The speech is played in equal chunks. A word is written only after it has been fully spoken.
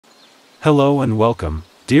Hello and welcome,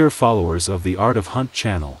 dear followers of the Art of Hunt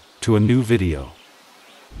channel, to a new video.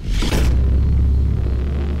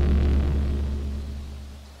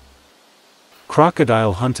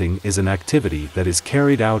 Crocodile hunting is an activity that is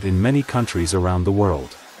carried out in many countries around the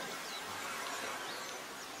world.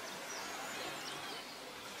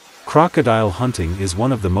 Crocodile hunting is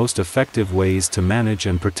one of the most effective ways to manage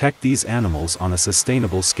and protect these animals on a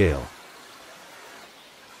sustainable scale.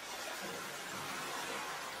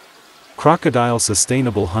 Crocodile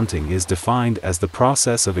sustainable hunting is defined as the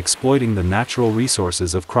process of exploiting the natural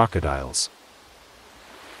resources of crocodiles.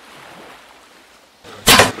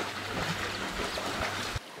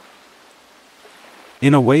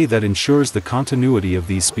 In a way that ensures the continuity of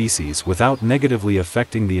these species without negatively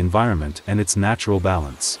affecting the environment and its natural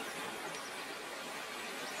balance.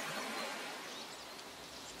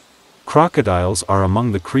 Crocodiles are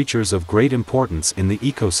among the creatures of great importance in the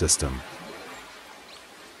ecosystem.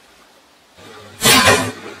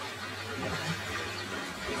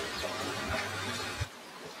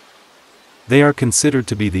 They are considered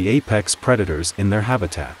to be the apex predators in their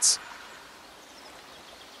habitats.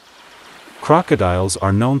 Crocodiles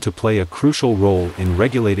are known to play a crucial role in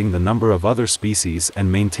regulating the number of other species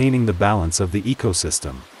and maintaining the balance of the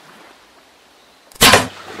ecosystem.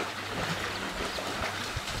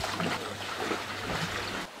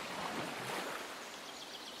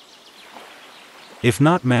 If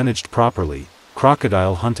not managed properly,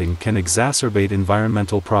 crocodile hunting can exacerbate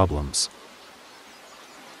environmental problems.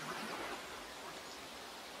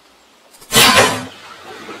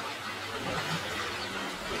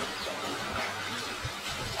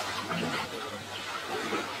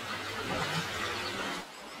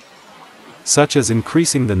 Such as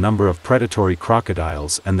increasing the number of predatory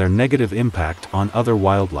crocodiles and their negative impact on other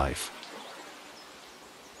wildlife.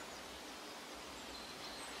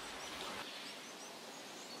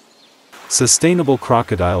 Sustainable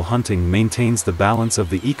crocodile hunting maintains the balance of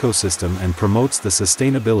the ecosystem and promotes the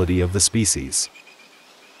sustainability of the species.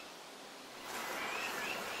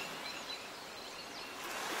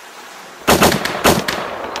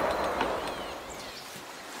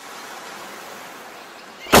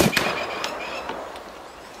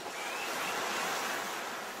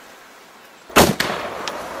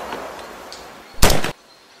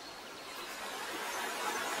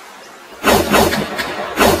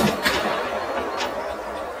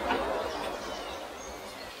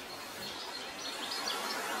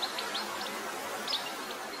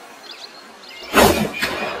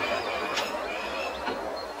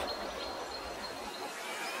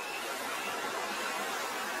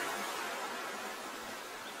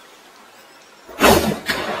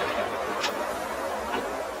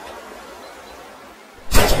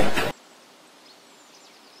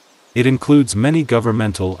 It includes many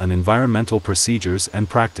governmental and environmental procedures and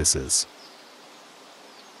practices.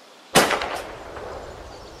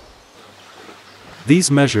 These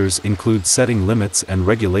measures include setting limits and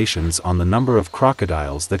regulations on the number of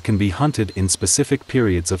crocodiles that can be hunted in specific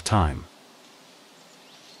periods of time,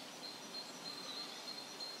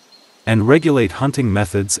 and regulate hunting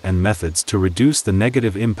methods and methods to reduce the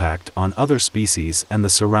negative impact on other species and the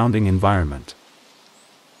surrounding environment.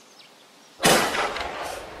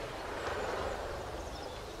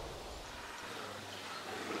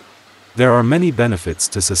 There are many benefits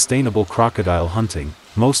to sustainable crocodile hunting,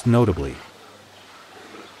 most notably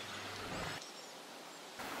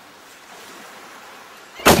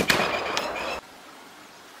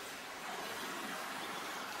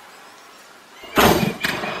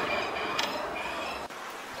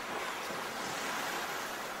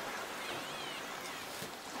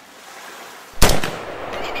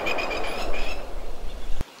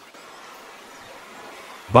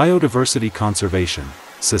biodiversity conservation.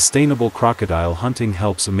 Sustainable crocodile hunting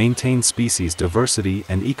helps maintain species diversity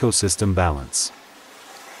and ecosystem balance.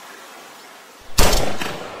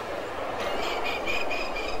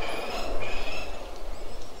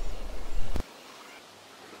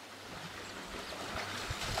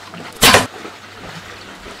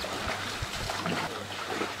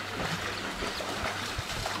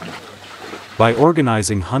 By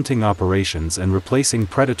organizing hunting operations and replacing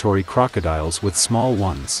predatory crocodiles with small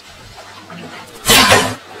ones.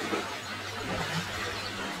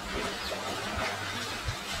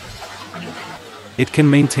 It can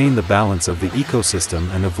maintain the balance of the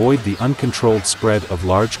ecosystem and avoid the uncontrolled spread of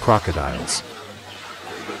large crocodiles.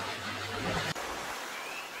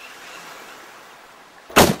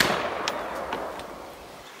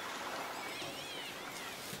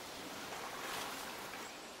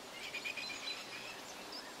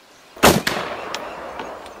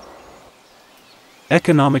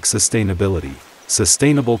 Economic sustainability.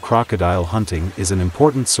 Sustainable crocodile hunting is an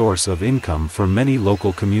important source of income for many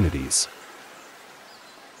local communities.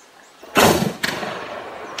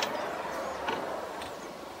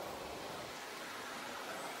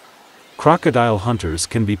 Crocodile hunters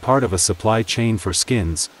can be part of a supply chain for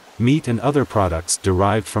skins, meat and other products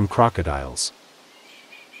derived from crocodiles.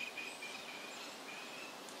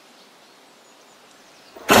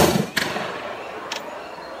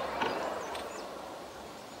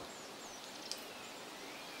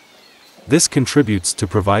 This contributes to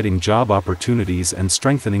providing job opportunities and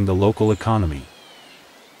strengthening the local economy.